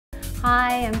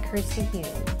Hi, I'm Kirsty Hume.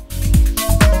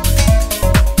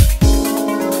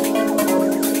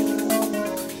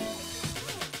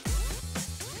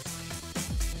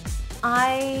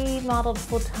 I modeled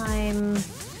full-time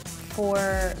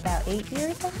for about 8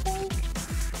 years, I think.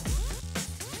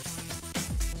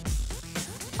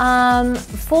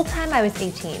 Full-time, I was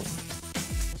 18.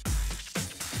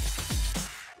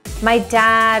 My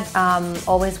dad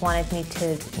always wanted me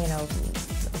to,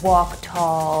 walk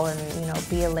tall and,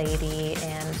 be a lady,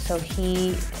 and so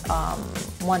he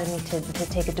wanted me to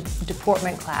take a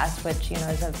deportment class, which,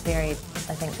 is a very,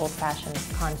 I think, old-fashioned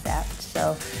concept.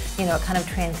 So, it kind of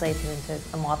translates into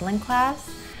a modeling class.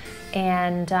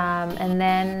 And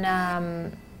then,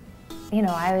 I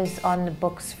was on the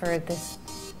books for this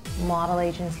model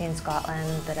agency in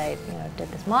Scotland that I,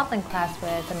 did this modeling class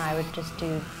with, and I would just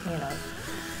do,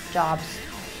 jobs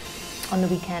on the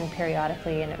weekend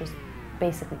periodically, and it was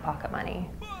basically pocket money.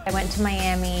 I went to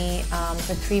Miami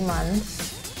for 3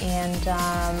 months, and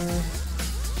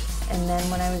then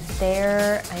when I was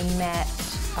there, I met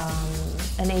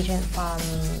an agent from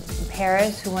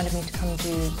Paris who wanted me to come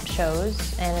do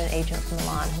shows, and an agent from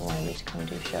Milan who wanted me to come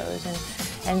do shows,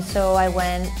 and so I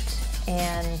went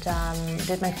and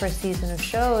did my first season of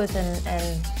shows, and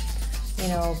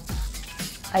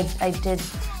I did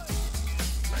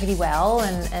pretty well,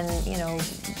 and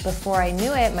before I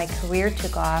knew it, my career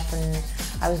took off, and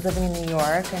I was living in New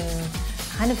York, and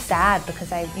kind of sad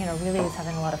because I really was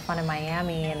having a lot of fun in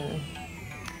Miami, and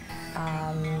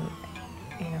I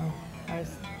was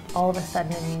all of a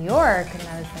sudden in New York, and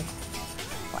I was like,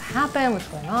 what happened? What's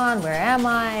going on? Where am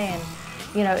I? And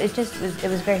it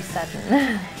was very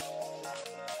sudden.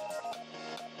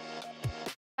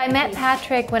 I met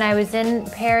Patrick when I was in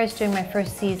Paris doing my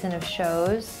first season of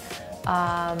shows.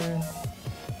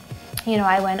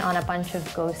 I went on a bunch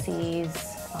of go-sees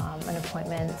and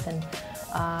appointments, and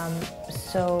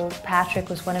so Patrick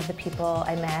was one of the people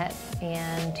I met,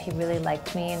 and he really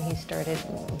liked me, and he started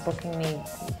booking me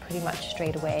pretty much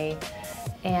straight away.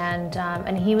 And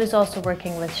he was also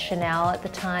working with Chanel at the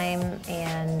time,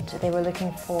 and they were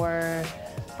looking for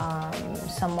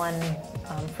someone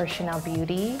for Chanel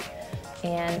Beauty.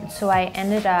 And so I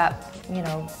ended up,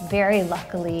 very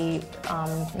luckily,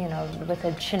 with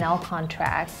a Chanel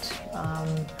contract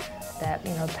that,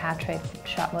 Patrick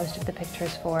shot most of the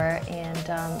pictures for, and,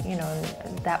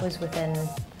 that was within,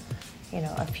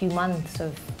 a few months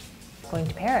of going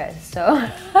to Paris. So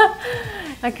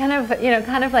I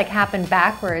kind of like happened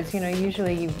backwards.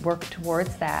 Usually you work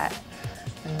towards that,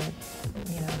 and,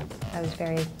 I was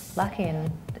very lucky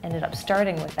and ended up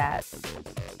starting with that.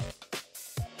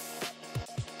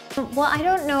 Well, I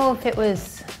don't know if it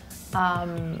was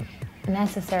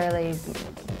necessarily,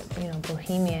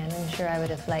 bohemian. I'm sure I would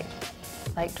have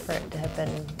liked for it to have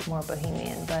been more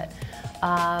bohemian, but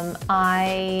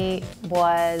I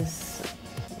was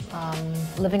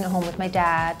living at home with my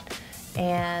dad,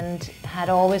 and had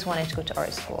always wanted to go to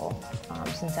art school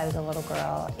since I was a little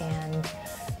girl, and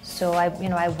so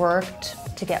I worked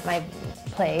to get my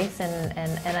place,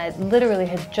 and I literally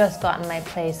had just gotten my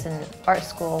place in art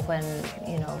school when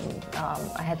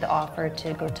I had the offer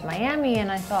to go to Miami,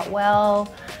 and I thought, well,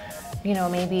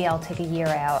 maybe I'll take a year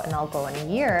out and I'll go in a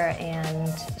year. And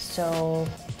so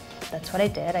that's what I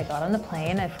did. I got on the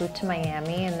plane, I flew to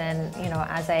Miami, and then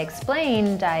as I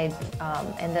explained, I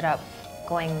ended up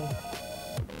going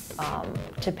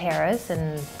to Paris,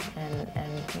 and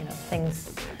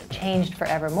things changed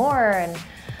forevermore, and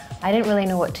I didn't really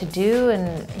know what to do,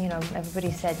 and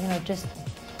everybody said, just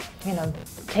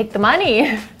take the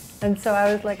money. And so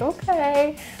I was like,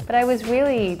 okay, but I was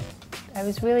really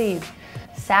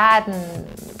sad, and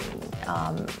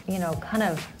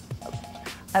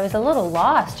I was a little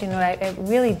lost. I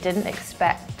really didn't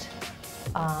expect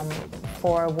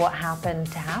for what happened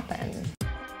to happen.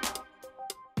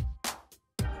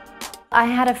 I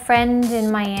had a friend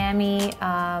in Miami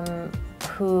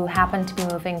who happened to be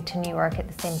moving to New York at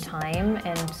the same time,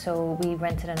 and so we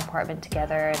rented an apartment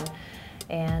together,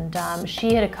 and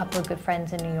she had a couple of good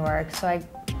friends in New York, so I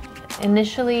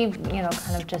initially,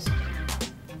 kind of just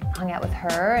hung out with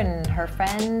her and her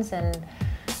friends, and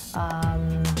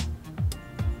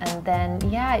then,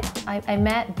 yeah, I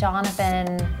met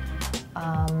Donovan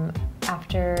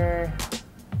after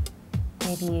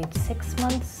maybe 6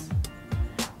 months,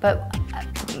 but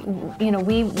we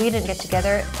didn't get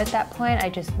together at that point. I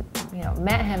just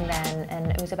met him then,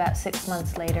 and it was about 6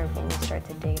 months later when we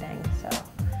started dating. So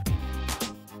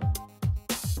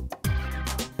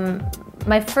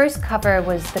my first cover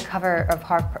was the cover of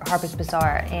Harper's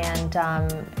Bazaar, and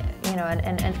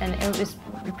it was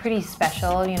pretty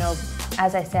special.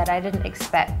 As I said, I didn't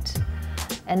expect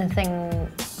anything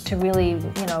to really,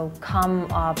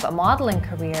 come off a modeling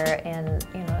career, and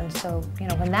so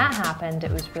when that happened,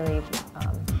 it was really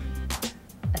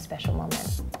a special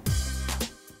moment.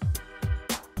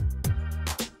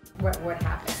 What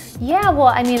happened? Yeah, well,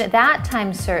 I mean, at that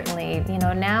time, certainly,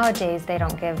 nowadays they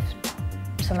don't give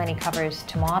so many covers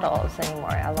to models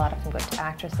anymore. A lot of them go to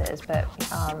actresses, but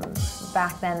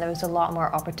back then there was a lot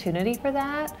more opportunity for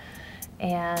that,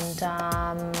 and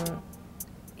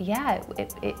yeah,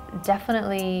 it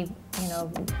definitely,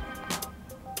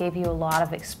 gave you a lot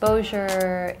of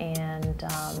exposure, and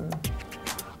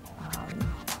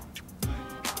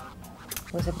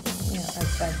was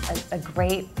a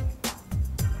great,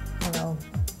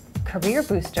 career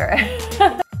booster.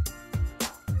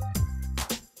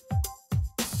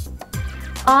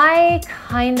 I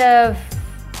kind of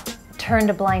turned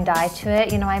a blind eye to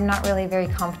it. I'm not really very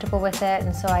comfortable with it,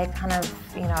 and so I kind of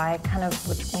would,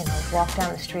 walk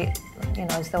down the street,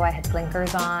 as though I had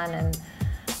blinkers on, and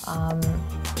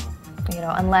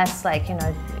unless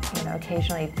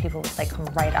occasionally people would come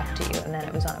right up to you, and then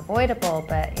it was unavoidable.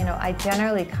 But I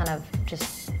generally kind of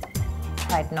just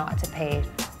tried not to pay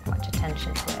much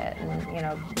attention to it, and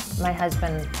my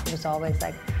husband was always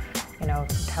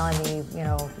telling me, he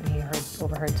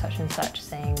overheard such and such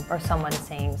saying, or someone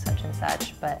saying such and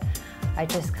such, but I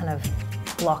just kind of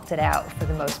blocked it out for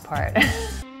the most part.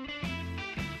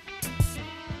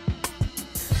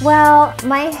 Well,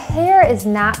 my hair is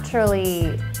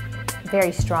naturally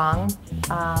very strong.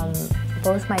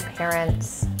 Both my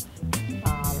parents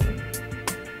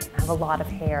have a lot of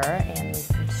hair and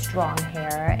strong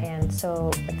hair, and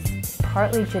so it's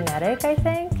partly genetic, I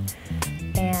think.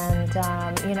 And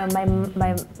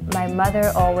my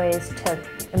mother always took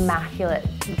immaculate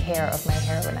care of my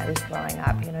hair when I was growing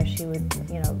up. She would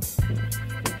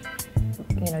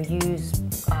use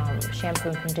shampoo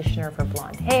and conditioner for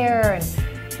blonde hair, and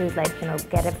she would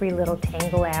get every little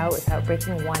tangle out without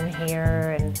breaking one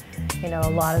hair, and a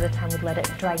lot of the time would let it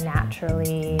dry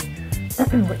naturally,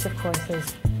 which of course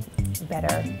is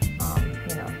better,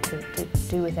 to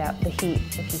do without the heat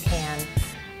if you can.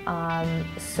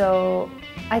 So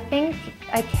I think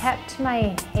I kept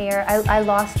my hair, I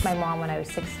lost my mom when I was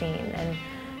 16, and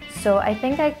so I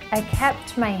think I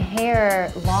kept my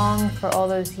hair long for all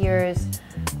those years,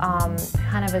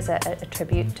 kind of as a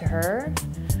tribute to her.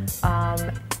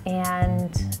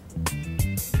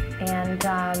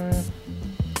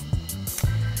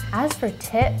 As for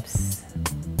tips,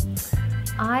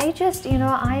 I just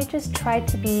tried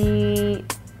to be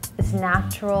as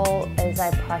natural as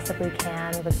I possibly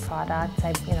can with products.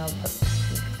 I put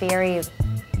very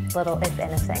little, if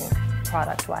anything,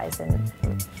 product-wise in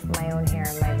my own hair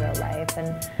in my real life,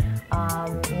 and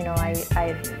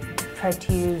I tried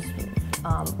to use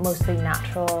mostly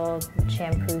natural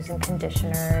shampoos and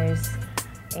conditioners,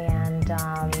 and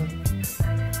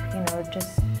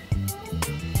just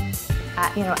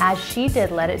as she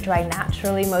did, let it dry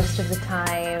naturally most of the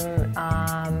time.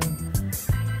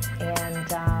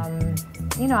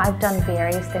 I've done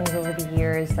various things over the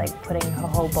years, like putting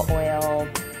jojoba oil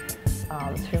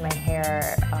through my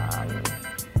hair,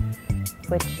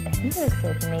 which I think it was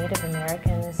the Native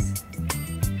Americans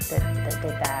that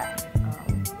did that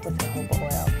with jojoba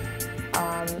oil.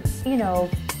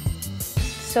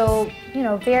 So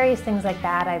various things like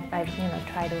that I've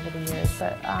tried over the years,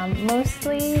 but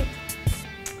mostly,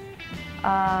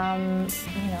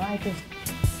 I just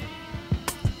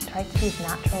tried to be as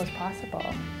natural as possible.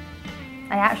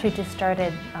 I actually just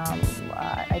started,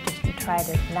 I just tried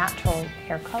a natural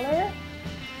hair color,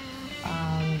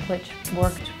 which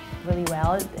worked really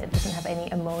well. It doesn't have any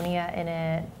ammonia in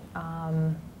it,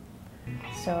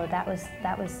 so that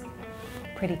was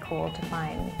pretty cool to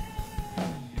find.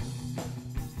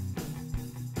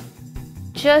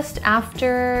 Just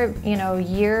after,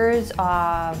 years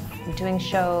of doing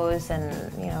shows and,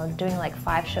 doing like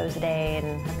 5 shows a day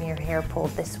and having your hair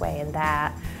pulled this way and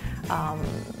that,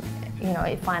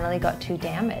 it finally got too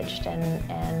damaged,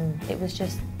 and it was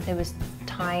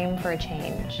time for a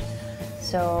change.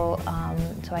 So,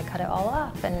 so I cut it all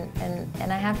off, and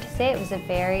I have to say it was a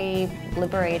very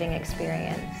liberating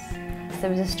experience. There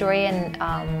was a story in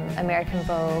American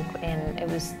Vogue, and it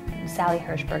was Sally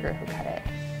Hershberger who cut it.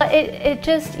 It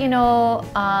just,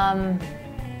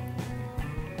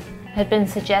 had been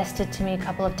suggested to me a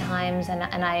couple of times, and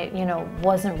I,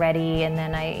 wasn't ready, and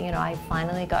then I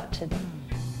finally got to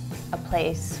a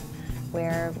place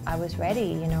where I was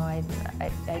ready.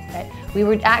 We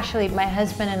were actually, my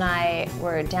husband and I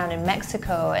were down in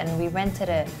Mexico, and we rented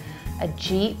a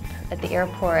Jeep at the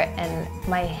airport, and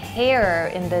my hair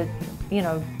in the you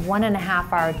know,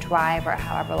 1.5 hour drive or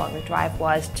however long the drive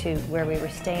was to where we were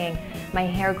staying, my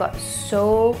hair got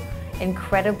so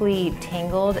incredibly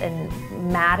tangled and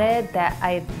matted that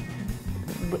I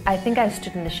think I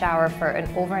stood in the shower for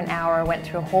over an hour, went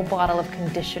through a whole bottle of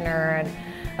conditioner and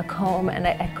a comb, and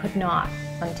I could not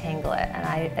untangle it. And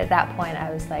at that point I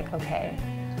was like, okay,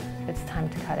 it's time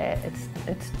to cut it.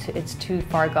 It's too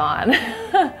far gone.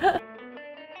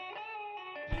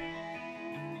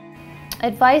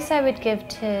 Advice I would give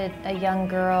to a young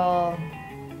girl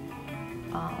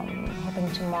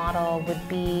hoping to model would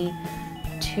be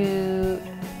to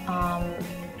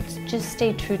just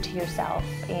stay true to yourself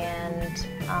and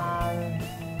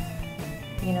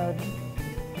you know,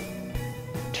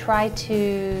 try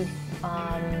to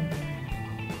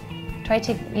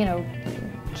you know,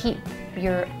 keep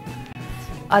your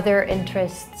other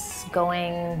interests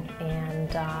going and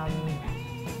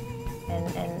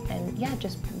yeah,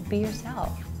 just be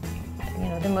yourself. You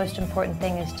know, the most important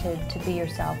thing is to be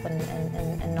yourself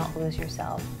and not lose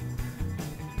yourself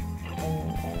in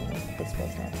this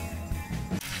business.